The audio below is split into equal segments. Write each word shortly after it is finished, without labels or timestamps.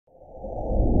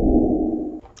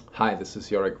Hi, this is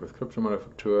Yorick with Crypto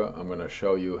Manufacture. I'm going to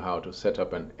show you how to set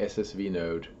up an SSV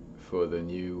node for the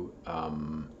new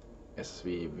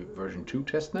SSV version 2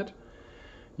 testnet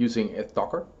using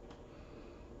Docker.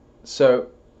 So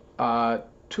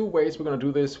two ways we're going to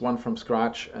do this, one from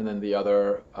scratch and then the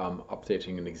other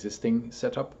updating an existing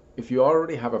setup. If you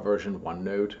already have a version 1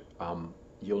 node,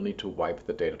 you'll need to wipe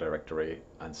the data directory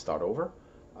and start over,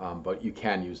 but you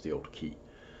can use the old key.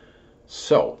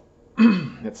 So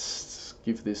let's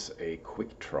give this a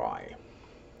quick try.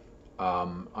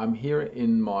 I'm here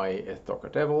in my Docker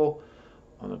Devil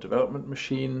on a development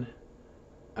machine,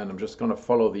 and I'm just going to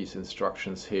follow these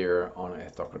instructions here on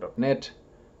docker.net.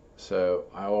 So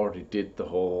I already did the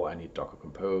whole, I need Docker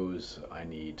Compose, I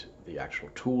need the actual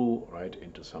tool, right,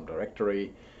 into some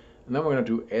directory. And then we're going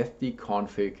to do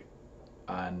ethd-config,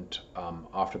 and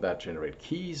after that generate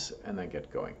keys and then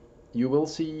get going. You will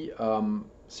see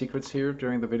secrets here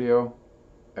during the video.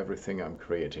 Everything I'm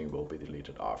creating will be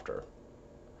deleted after.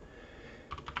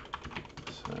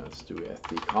 So let's do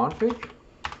ethd-config.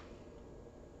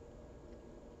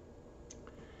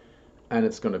 And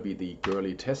it's going to be the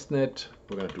girly testnet.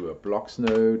 We're going to do a blocks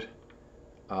node.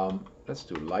 Let's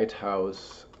do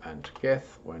lighthouse and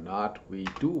geth. Why not? We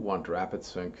do want rapid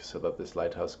sync so that this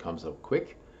lighthouse comes up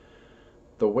quick.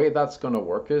 The way that's going to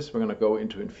work is we're going to go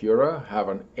into Infura, have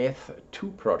an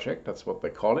eth2 project. That's what they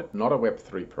call it, not a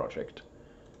Web3 project.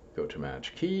 Go to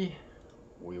manage key.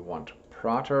 We want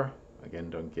Prater. Again,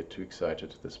 don't get too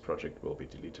excited. This project will be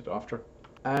deleted after.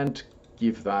 And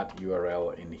give that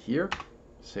URL in here.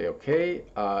 Say OK.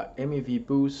 MEV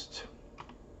boost.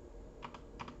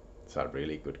 It's a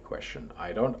really good question.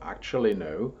 I don't actually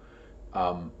know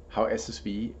how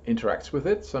SSV interacts with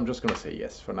it, so I'm just going to say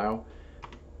yes for now.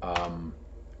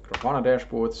 Grafana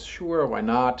dashboards, sure, why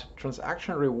not?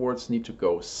 Transaction rewards need to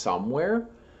go somewhere.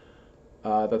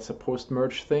 That's a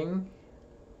post-merge thing.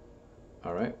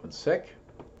 All right, one sec.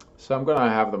 So I'm going to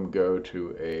have them go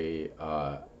to a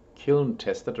Kiln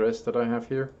test address that I have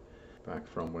here, back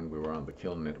from when we were on the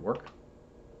Kiln network.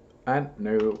 And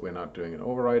no, we're not doing an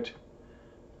override.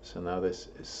 So now this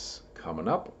is coming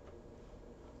up.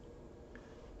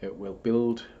 It will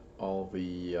build all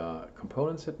the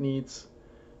components it needs.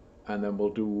 And then we'll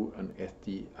do an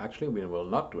ethd. Actually, we will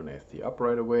not do an ethd up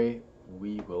right away.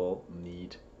 We will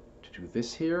need to do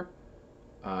this here.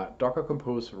 Docker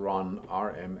Compose run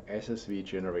rm ssv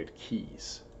generate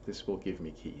keys. This will give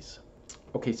me keys.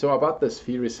 Okay, so about this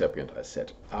fee recipient I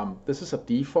said, this is a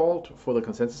default for the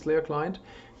consensus layer client.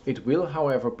 It will,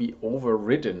 however, be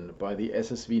overridden by the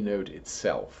SSV node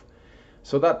itself.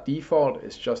 So that default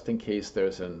is just in case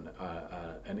there's an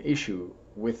issue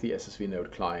with the SSV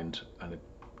node client and it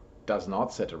does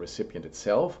not set a recipient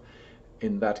itself.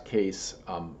 In that case,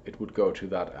 it would go to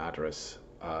that address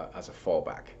as a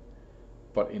fallback.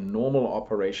 But in normal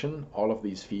operation, all of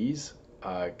these fees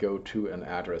go to an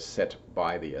address set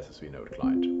by the SSV node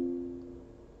client.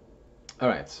 All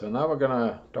right, so now we're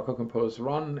gonna Docker Compose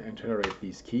run and generate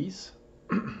these keys.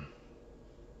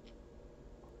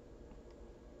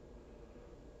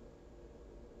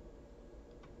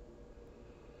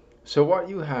 So what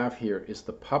you have here is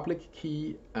the public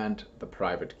key and the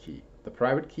private key. The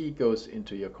private key goes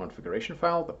into your configuration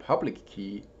file. The public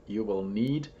key you will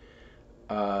need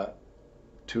to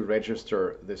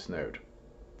register this node.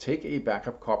 Take a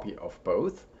backup copy of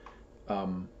both.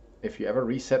 If you ever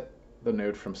reset the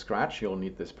node from scratch, you'll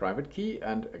need this private key,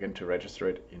 and again, to register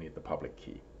it, you need the public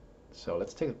key. So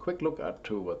let's take a quick look at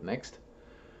what next.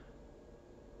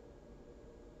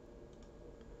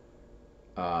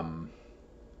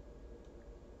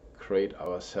 Create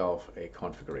ourselves a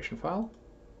configuration file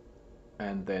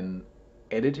and then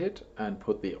edit it and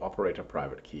put the operator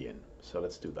private key in. So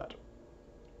let's do that.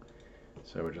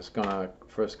 So we're just gonna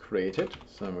first create it.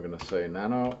 So then we're gonna say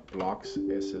nano blocks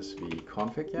ssv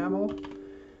config YAML,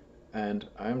 and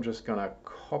I'm just gonna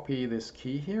copy this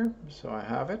key here so I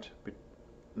have it, but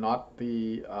not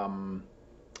the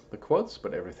quotes,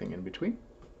 but everything in between.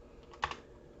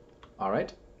 All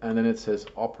right. And then it says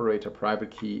operator private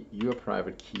key, your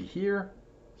private key here.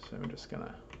 So I'm just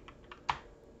gonna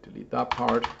delete that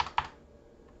part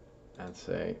and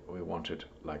say we want it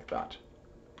like that.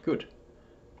 Good.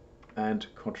 And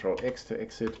Control X to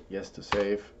exit, yes to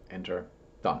save, enter,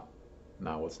 done.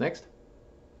 Now what's next?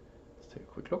 Let's take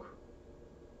a quick look.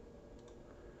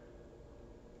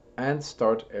 And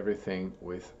start everything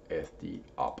with ethd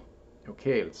up.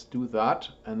 Okay, let's do that,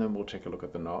 and then we'll take a look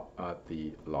at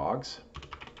the logs.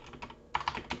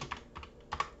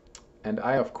 And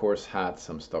I, of course, had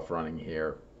some stuff running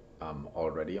here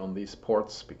already on these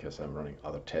ports because I'm running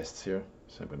other tests here.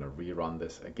 So I'm going to rerun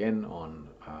this again on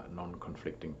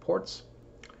non-conflicting ports.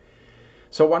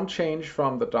 So one change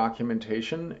from the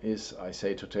documentation is I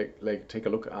say to take a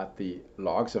look at the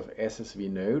logs of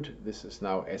SSV node. This is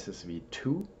now SSV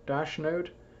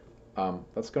V2-node.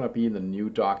 That's going to be in the new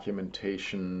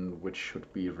documentation, which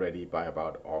should be ready by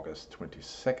about August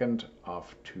 22nd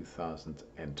of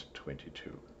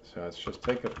 2022. So let's just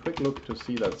take a quick look to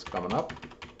see that it's coming up.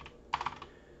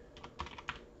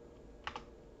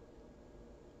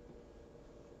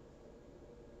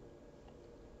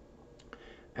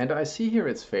 And I see here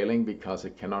it's failing because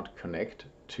it cannot connect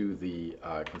to the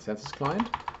consensus client.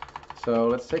 So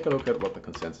let's take a look at what the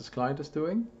consensus client is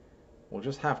doing. We'll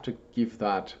just have to give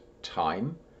that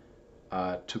time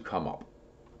to come up,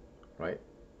 right?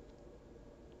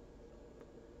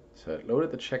 So it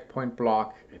loaded the checkpoint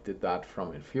block. It did that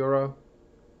from Infura.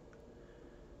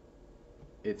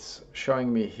 It's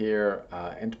showing me here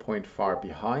endpoint far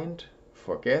behind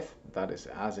for Geth. That is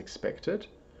as expected.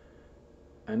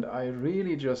 And I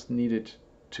really just need it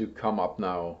to come up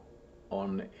now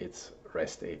on its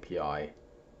REST API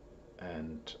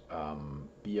and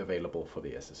be available for the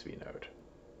SSV node.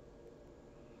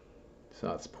 So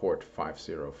that's port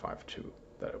 5052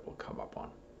 that it will come up on.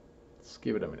 Let's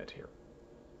give it a minute here.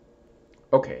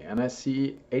 Okay, and I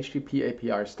see HTTP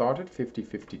API started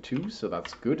 5052, so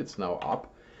that's good, it's now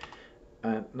up.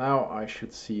 And now I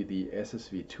should see the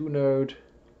SSV V2 node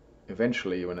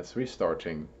eventually, when it's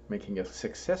restarting, making a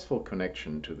successful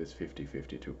connection to this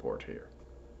 5052 port here.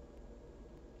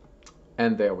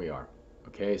 And there we are.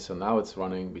 Okay, so now it's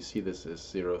running. We see this is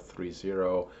 030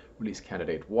 release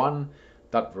candidate 1.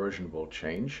 That version will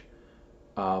change.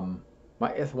 My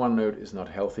Eth1 node is not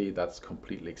healthy. That's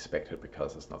completely expected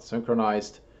because it's not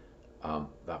synchronized.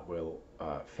 That will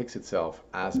fix itself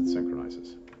as it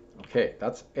synchronizes. Okay,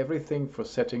 that's everything for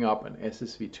setting up an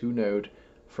SSV V2 node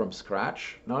from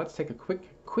scratch. Now let's take a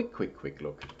quick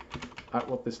look at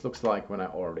what this looks like when I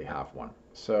already have one.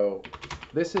 So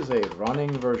this is a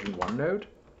running version 1 node,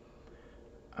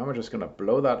 and we're just going to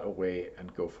blow that away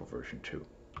and go for version 2.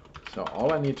 So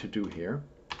all I need to do here,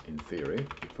 in theory,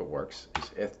 if it works, is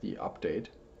fd update,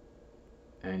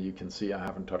 and you can see I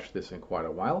haven't touched this in quite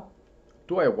a while.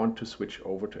 Do I want to switch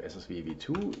over to SSV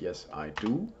V2? Yes, I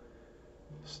do.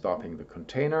 Stopping the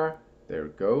container, there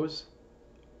it goes.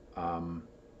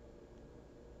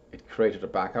 It created a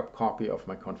backup copy of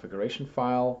my configuration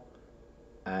file,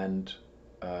 and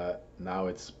now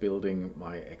it's building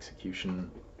my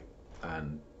execution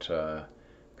and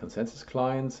consensus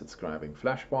clients. It's grabbing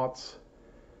flashbots.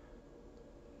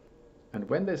 And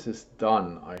when this is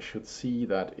done, I should see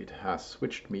that it has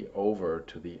switched me over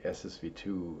to the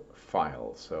SSV2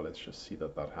 file. So let's just see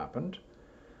that that happened.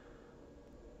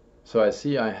 So I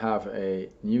see I have a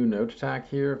new node tag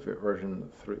here,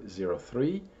 version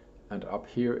 03. And up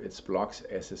here it's blocks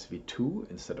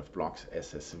SSV2 instead of blocks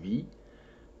SSV.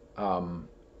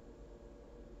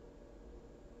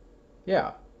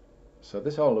 Yeah, so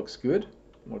this all looks good.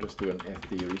 We'll just do an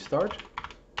fd restart.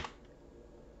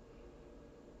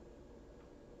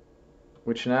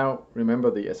 Which now, remember,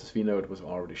 the SSV node was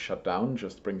already shut down,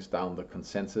 just brings down the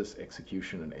consensus,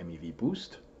 execution, and MEV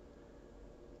boost.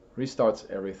 Restarts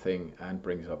everything and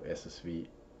brings up SSV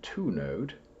 2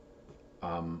 node.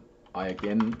 I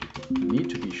again need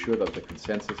to be sure that the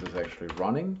consensus is actually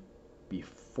running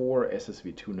before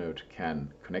SSV 2 node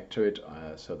can connect to it.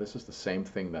 So this is the same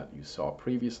thing that you saw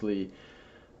previously.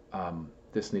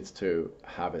 This needs to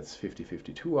have its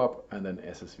 5052 up, and then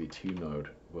SSV 2 node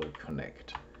will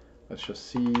connect. Let's just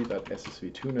see that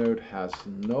SSV 2 node has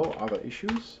no other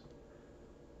issues.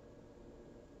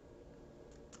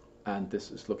 And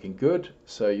this is looking good.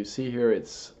 So you see here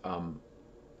it's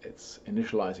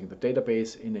initializing the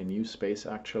database in a new space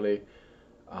actually,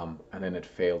 and then it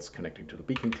fails connecting to the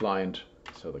beacon client,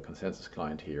 so the consensus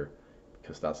client here,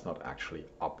 because that's not actually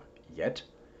up yet.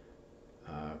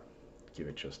 Give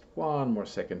it just one more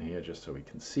second here just so we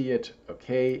can see it.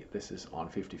 Okay, this is on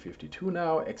 5052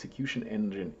 now. Execution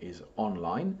engine is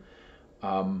online.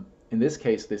 In this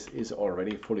case, this is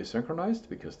already fully synchronized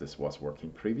because this was working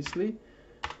previously.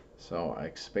 So I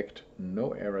expect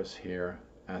no errors here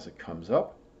as it comes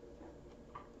up.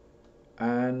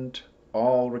 And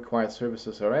all required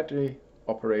services are ready.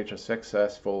 Operator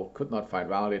successful. Could not find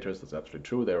validators. That's absolutely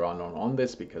true. There are none on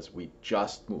this because we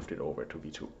just moved it over to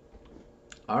V2.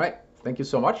 All right. Thank you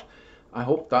so much. I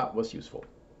hope that was useful.